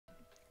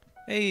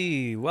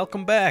Hey,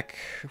 welcome back.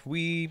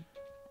 We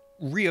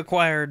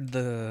reacquired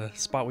the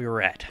spot we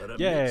were at.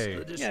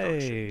 Yay!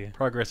 Yay!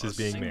 Progress is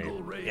being made.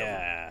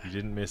 Yeah. You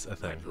didn't miss a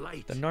thing.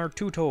 The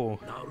Naruto.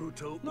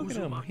 Look at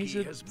him. He's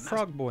a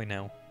frog boy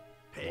now.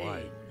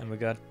 Why? And we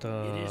got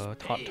the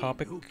Hot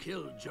Topic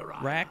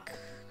rack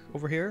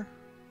over here.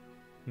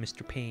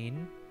 Mr.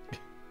 Pain.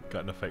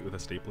 Got in a fight with a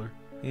stapler?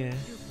 Yeah.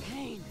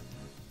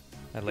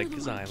 I like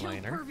his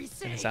eyeliner.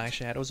 And his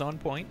eyeshadow's on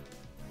point.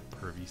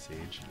 Pervy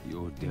Sage.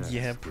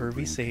 Yeah,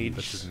 Pervy Sage.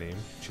 That's his name?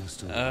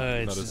 It's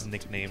Not his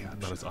nickname.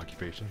 Not his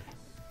occupation?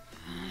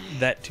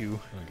 That too.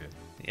 Okay.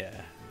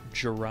 Yeah.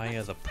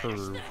 Jiraiya the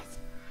Perv.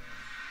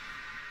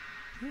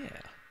 Yeah.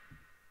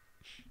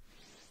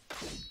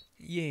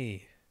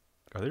 Yay.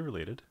 Are they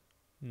related?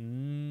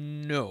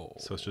 No.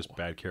 So it's just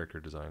bad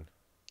character design?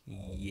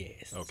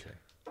 Yes. Okay.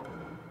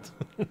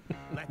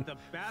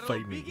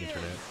 Fight me,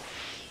 internet.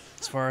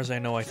 As far as I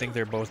know, I think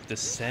they're both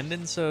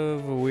descendants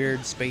of a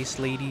weird space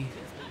lady.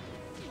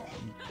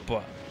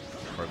 But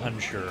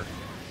unsure.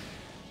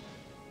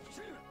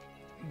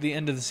 The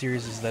end of the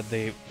series is that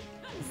they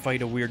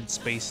fight a weird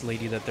space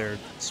lady that they're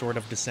sort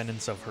of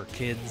descendants of her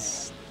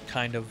kids,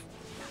 kind of.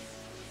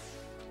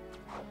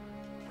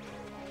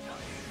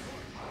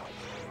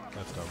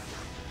 That's dumb.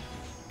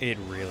 It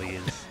really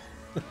is.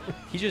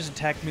 He just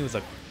attacked me with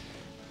a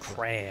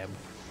crab.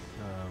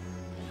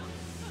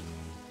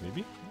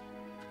 Maybe?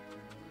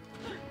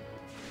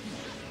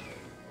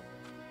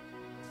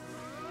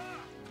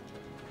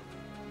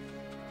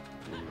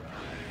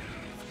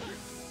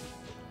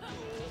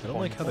 I don't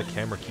like how the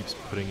camera keeps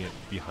putting it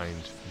behind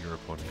your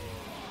opponent.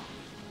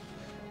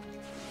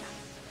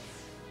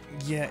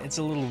 Yeah, it's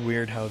a little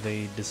weird how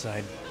they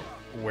decide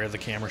where the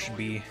camera should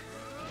be.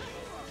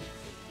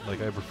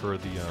 Like, I prefer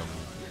the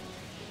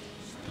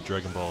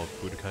Dragon Ball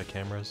Budokai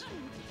cameras,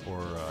 or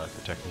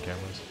the Tekken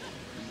cameras.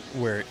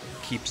 Where it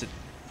keeps it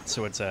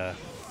so it's a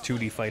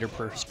 2D fighter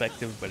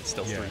perspective, but it's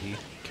still 3D.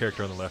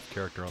 Character on the left,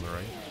 character on the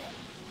right.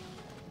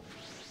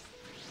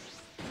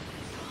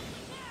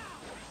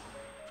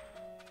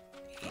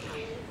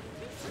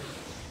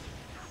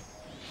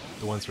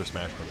 The ones for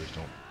Smash Brothers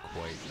don't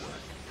quite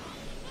work.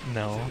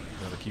 No.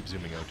 No, they keep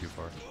zooming out too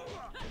far.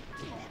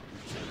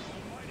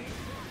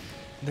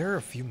 There are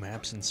a few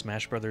maps in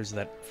Smash Brothers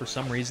that, for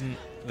some reason,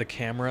 the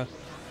camera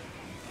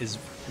is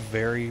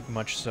very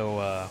much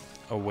so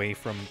away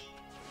from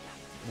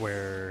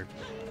where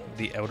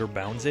the outer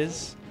bounds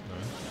is.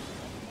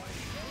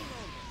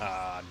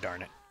 Ah,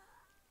 darn it.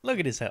 Look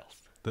at his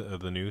health.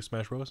 The new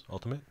Smash Bros.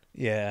 Ultimate?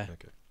 Yeah.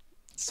 Okay.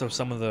 So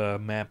some of the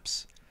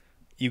maps,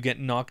 you get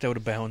knocked out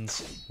of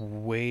bounds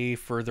way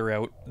further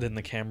out than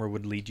the camera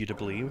would lead you to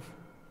believe.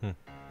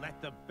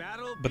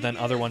 But then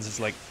other ones, it's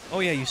like,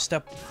 oh yeah, you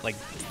step like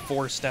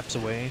 4 steps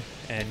away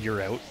and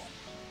you're out.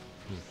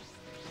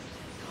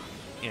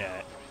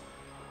 Yeah.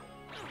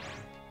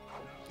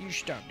 You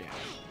stop there.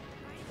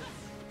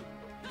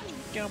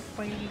 Stop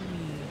fighting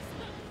me.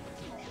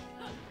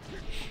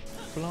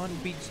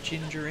 Blonde beats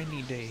ginger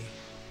any day.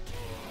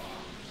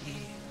 Yeah.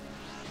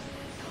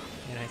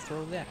 And I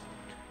throw that.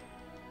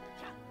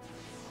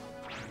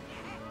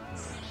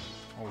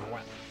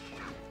 Alright.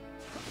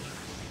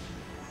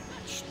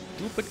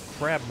 Stupid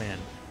crab man.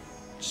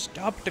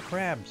 Stop the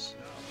crabs.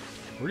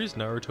 Where does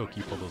Naruto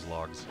keep all those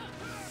logs?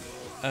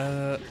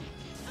 I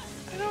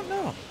don't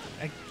know.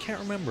 I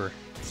can't remember.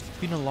 It's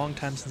been a long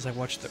time since I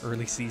watched the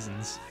early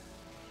seasons.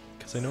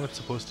 Because I know it's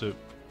supposed to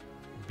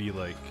be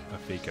like a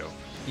fake out.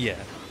 Yeah.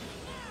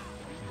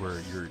 Where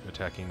you're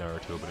attacking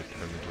Naruto, but it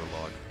turned into a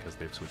log because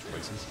they've switched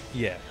places.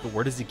 Yeah. But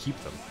where does he keep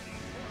them?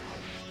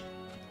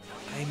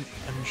 I'm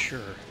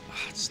unsure.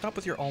 Stop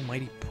with your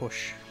almighty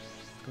push.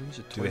 Go use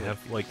a Do they have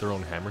like their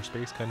own hammer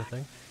space kind of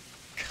thing?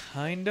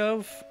 Kind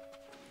of.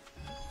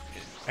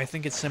 I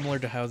think it's similar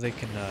to how they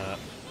can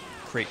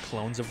create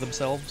clones of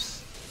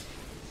themselves.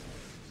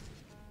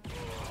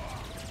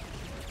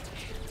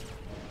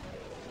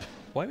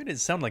 Why would it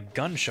sound like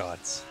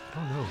gunshots? I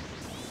don't know.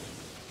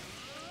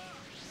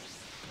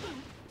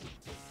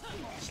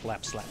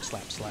 Slap, slap,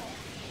 slap, slap.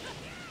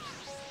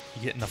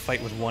 You get in a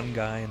fight with one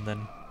guy and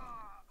then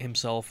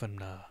himself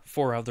and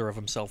 4 other of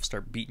himself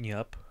start beating you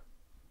up.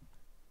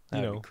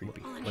 That'd be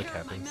creepy. Like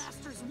happens.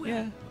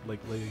 Yeah.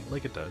 Like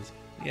it does.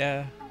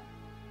 Yeah.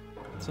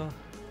 So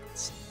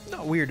it's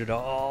not weird at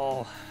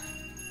all.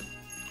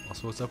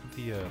 Also, what's up with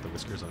the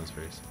whiskers on his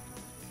face?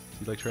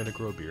 He like trying to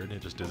grow a beard and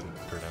it just doesn't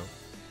turn out.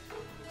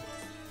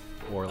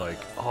 Or like,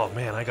 oh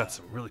man, I got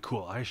some really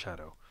cool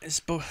eyeshadow. It's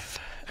both.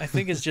 I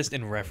think it's just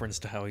in reference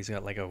to how he's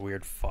got like a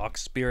weird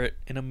fox spirit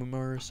in him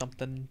or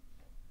something.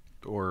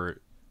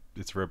 Or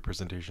it's a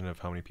representation of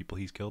how many people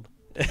he's killed.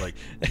 Like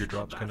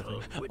teardrops kind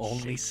of thing.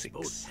 Only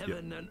 6.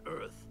 Heaven and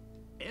earth.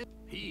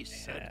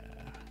 Peace. Yeah.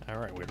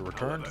 Alright, we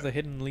return to the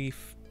Hidden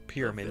Leaf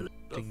Pyramid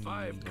thing.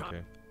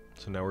 Okay.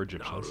 So now we're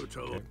Egyptians.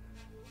 Okay.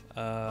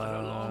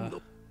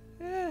 To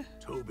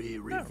be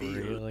Not revealed.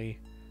 really.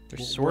 They're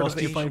Where sort else of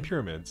do you find Asian.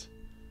 pyramids?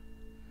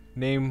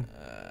 Name.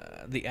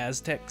 The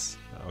Aztecs.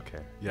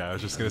 Okay. Yeah, I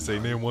was just gonna say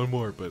name one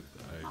more, but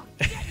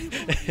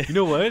you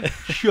know what?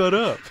 Shut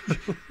up.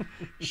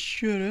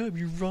 Shut up,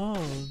 you're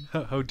wrong.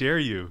 How dare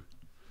you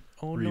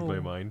read no. my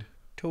mind?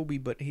 Toby,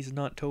 but he's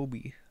not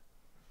Toby.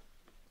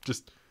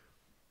 Just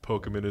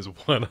poke him in his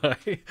one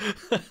eye.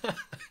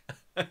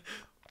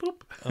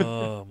 Boop.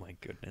 Oh my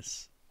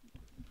goodness.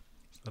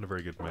 It's not a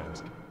very good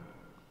mask.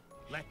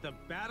 Let the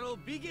battle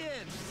begin.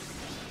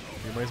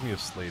 He reminds me of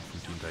Slade from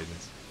Teen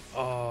Titans.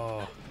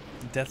 Oh,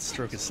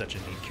 Deathstroke is such a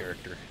neat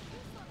character.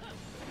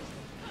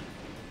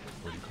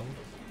 What do you call him?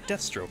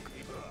 Deathstroke.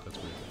 That's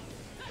weird.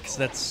 Because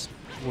that's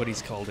what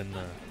he's called in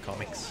the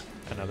comics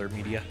and other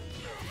media.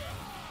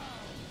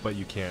 But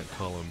you can't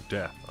call him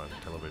Death on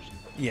television.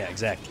 Yeah,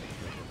 exactly.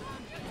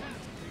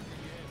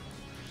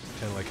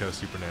 Kind of like how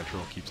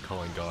Supernatural keeps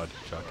calling God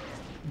Chuck.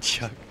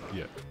 Chuck.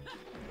 Yeah.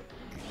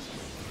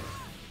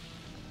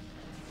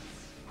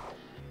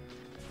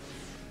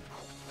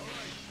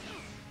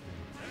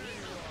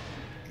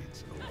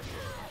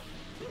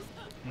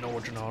 No,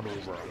 it's not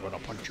over. I'm gonna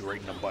punch you right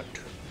in the butt.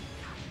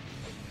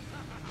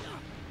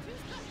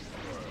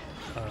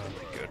 Oh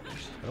my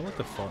goodness. I don't like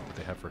the font that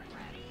they have for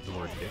the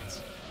word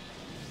hits.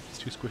 It's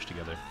too squished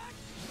together.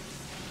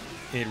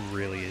 It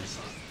really is.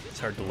 It's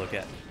hard to look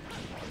at.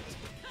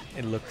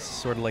 It looks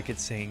sort of like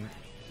it's saying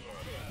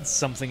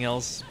something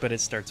else, but it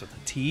starts with a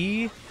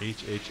T.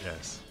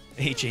 HHS.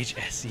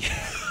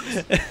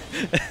 HHS, yeah.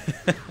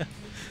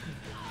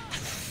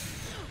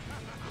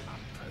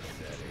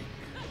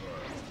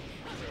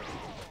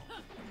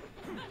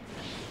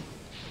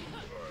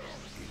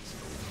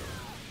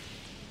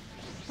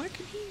 Why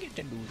can he get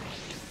to do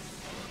that?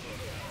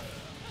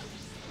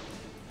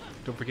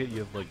 Don't forget you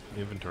have like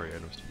inventory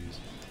items to use.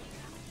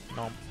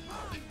 No.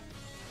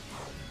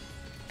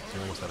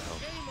 You're almost out of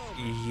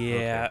health.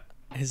 Yeah,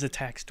 his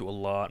attacks do a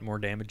lot more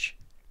damage.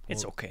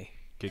 It's Well, okay.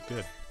 Get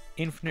good.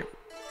 Infinite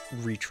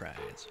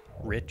retries.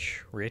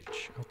 Rich,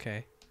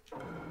 okay.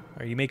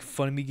 Are you making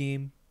fun of me,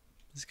 game?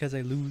 Is it because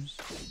I lose?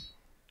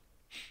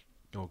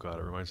 Oh god,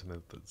 it reminds me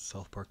of the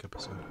South Park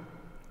episode.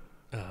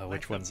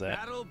 Which one's that?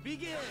 Battle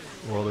begin.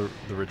 Where all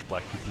the rich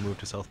black people moved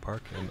to South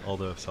Park, and all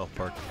the South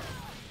Park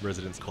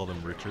residents call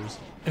them Richers.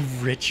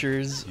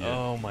 Richers? Yeah.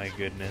 Oh my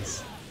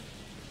goodness.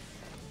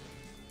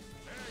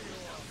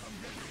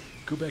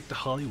 Go back to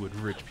Hollywood,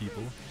 rich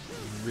people.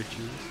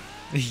 Richers.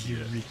 You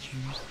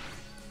Richers.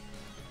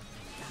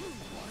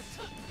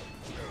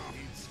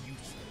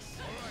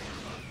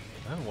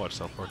 I haven't watched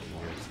South Park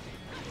in years.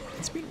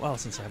 It's been a while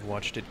since I've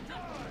watched it.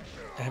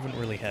 I haven't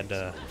really had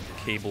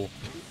cable.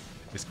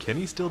 Is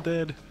Kenny still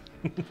dead?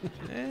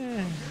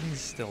 He's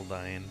still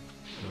dying.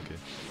 Okay.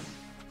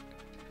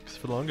 Because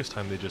for the longest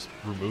time they just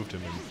removed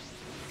him and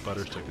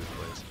Butters took his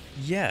place.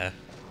 Yeah,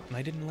 and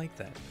I didn't like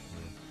that.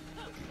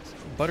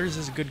 Butters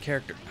is a good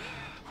character.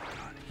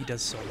 God, he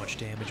does so much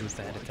damage with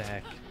that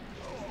attack.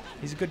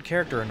 He's a good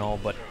character and all,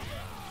 but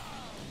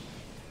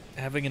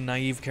having a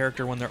naive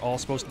character when they're all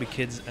supposed to be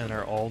kids and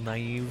are all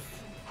naive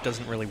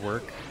doesn't really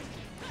work.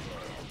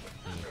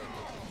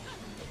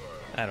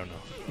 I don't know.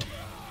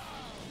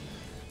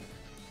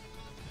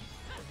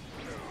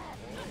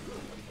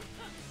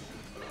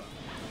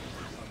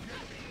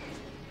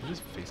 He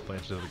just face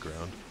planted to the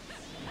ground.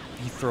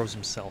 He throws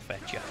himself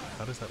at you.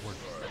 How does that work?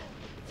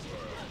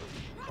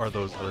 Are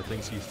those other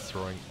things he's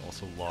throwing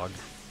also log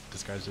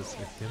disguised as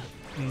him?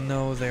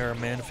 No, they're a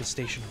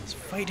manifestation of his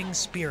fighting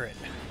spirit.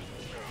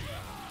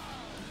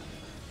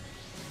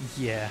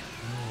 Yeah.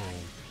 No.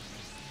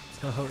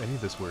 That's not how any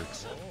of this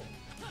works.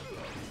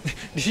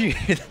 Did you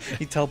hear that?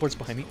 He teleports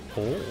behind me.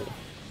 Oh.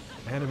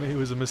 Anime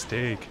was a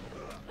mistake.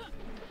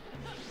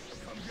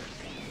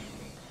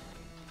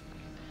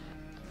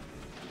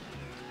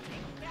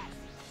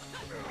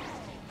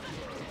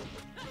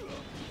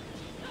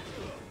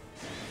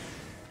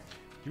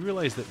 You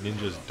realize that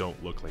ninjas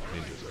don't look like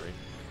ninjas, right?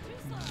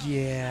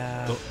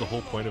 Yeah. The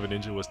whole point of a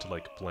ninja was to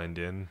like blend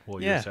in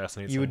while you Yeah.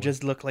 assassinate You would someone.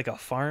 just look like a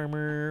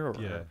farmer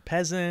or Yeah. a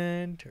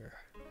peasant or,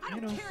 I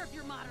you don't know, care if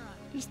you're modern.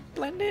 just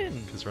blend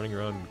in. Because running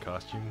around in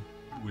costume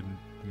wouldn't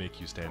make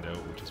you stand out,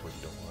 which is what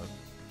you don't want.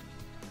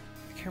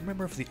 I can't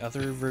remember if the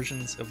other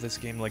versions of this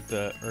game, like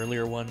the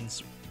earlier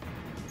ones,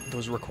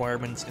 those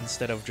requirements,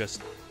 instead of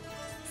just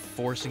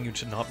forcing you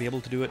to not be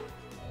able to do it,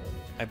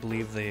 I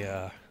believe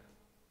they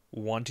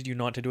wanted you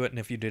not to do it, and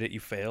if you did it, you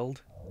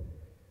failed.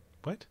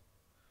 What?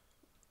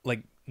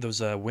 Like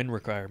those win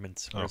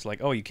requirements, where it's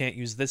like, oh, you can't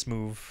use this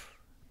move,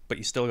 but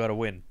you still got to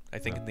win. I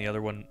think in the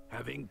other one,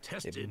 Having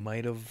tested, it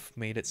might have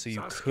made it so you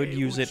Sasuke could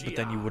use it, but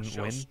then you Uchiha wouldn't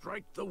shall win.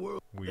 Strike the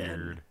world.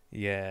 Weird.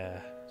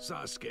 Yeah.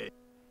 Sasuke,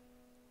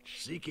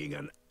 seeking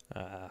an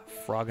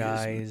Frog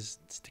eyes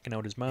sticking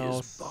out his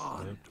mouth,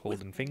 bond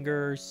holding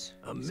fingers.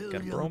 a He's got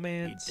a million,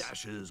 bromance. he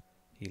dashes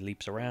He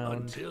leaps around,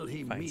 until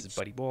he finds meets his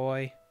buddy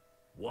boy.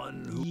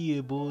 one who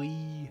Yeah, boy.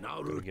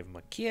 Gonna Naruto give him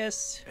a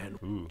kiss. and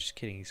Ooh. Just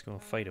kidding, he's gonna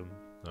fight him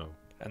Oh.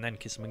 and then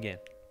kiss him again.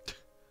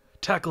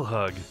 Tackle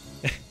hug.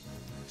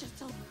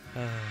 Just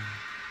a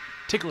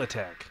Tickle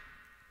attack.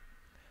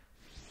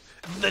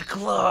 The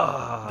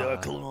Claw. The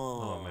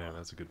Claw. Oh man,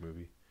 that's a good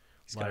movie.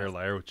 He's got Liar a-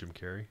 Liar with Jim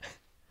Carrey.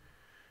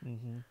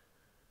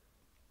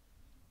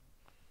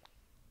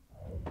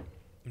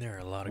 There are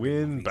a lot of good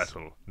Win movies.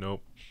 battle.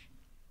 Nope.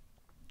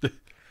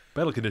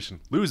 Battle condition.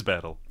 Lose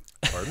battle.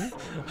 Pardon?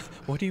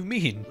 What do you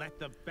mean? Let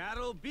the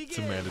battle begin. It's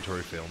a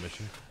mandatory fail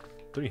mission.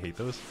 Don't you hate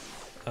those?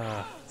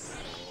 I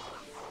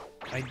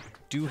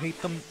do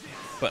hate them,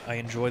 but I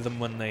enjoy them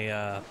when they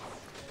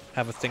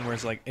have a thing where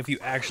it's like, if you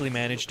actually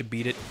manage to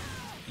beat it,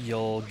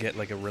 you'll get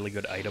like a really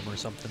good item or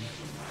something.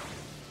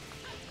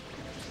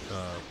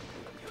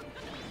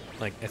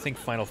 Like, I think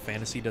Final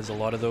Fantasy does a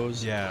lot of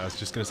those. Yeah, I was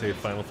just gonna say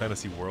Final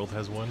Fantasy World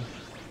has one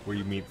where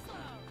you meet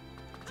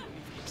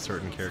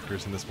certain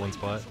characters in this one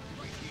spot.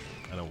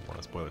 I don't want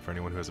to spoil it for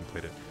anyone who hasn't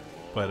played it,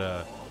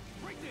 but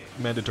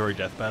mandatory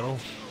death battle.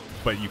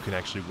 But you can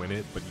actually win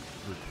it, but it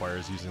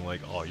requires using like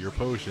all your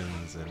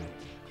potions and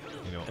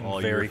And all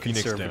very your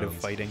Phoenix conservative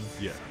Downs. fighting.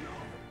 Yeah,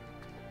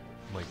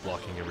 like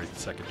blocking every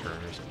second turn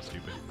or something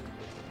stupid.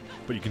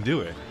 But you can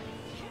do it.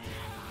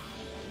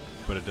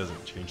 But it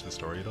doesn't change the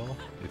story at all.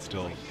 It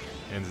still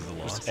ends as a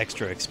loss. Just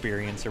extra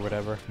experience or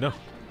whatever. No,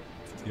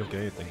 you don't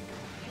get anything.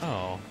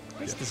 Oh,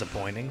 that's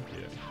disappointing.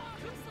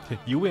 Yeah,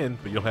 you win,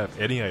 but you don't have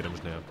any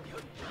items now.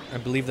 I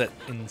believe that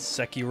in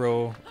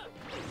Sekiro,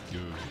 You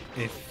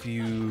if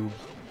you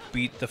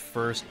beat the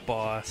first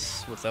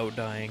boss without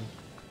dying,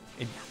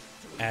 it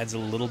adds a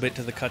little bit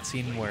to the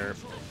cutscene where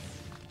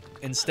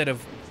instead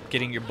of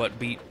getting your butt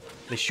beat,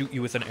 they shoot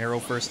you with an arrow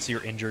first so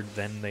you're injured,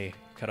 then they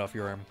cut off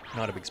your arm.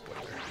 Not a big spoiler.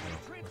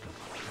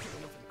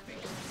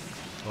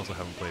 also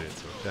haven't played it,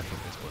 so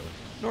definitely a spoiler.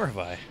 Nor have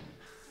I.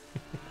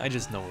 I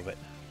just know of it.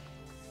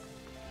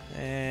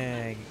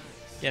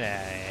 Get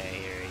out of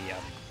here, you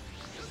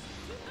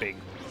big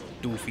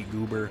doofy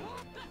goober.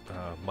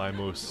 My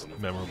most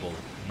memorable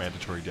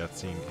mandatory death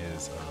scene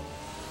is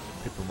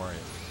Paper Mario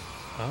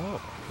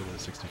Oh. for the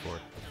 64.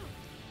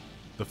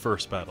 The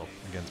first battle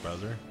against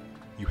Bowser,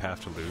 you have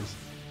to lose.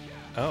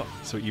 Oh.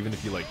 So even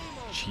if you like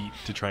cheat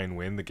to try and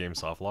win, the game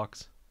soft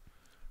locks.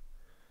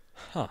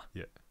 Huh.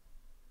 Yeah.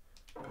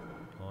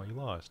 Oh, you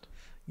lost.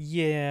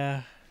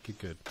 Yeah. Get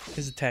good.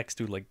 His attacks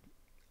do like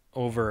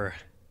over.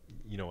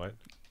 You know what?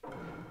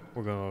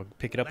 We're gonna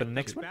pick it up in the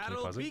next one.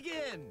 Battle pause it?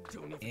 begin.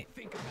 Don't even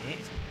think about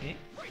it.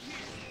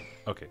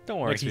 Okay. Don't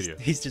worry, Next video.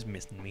 he's just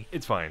missing me.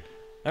 It's fine.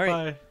 All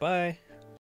right. Bye. Bye.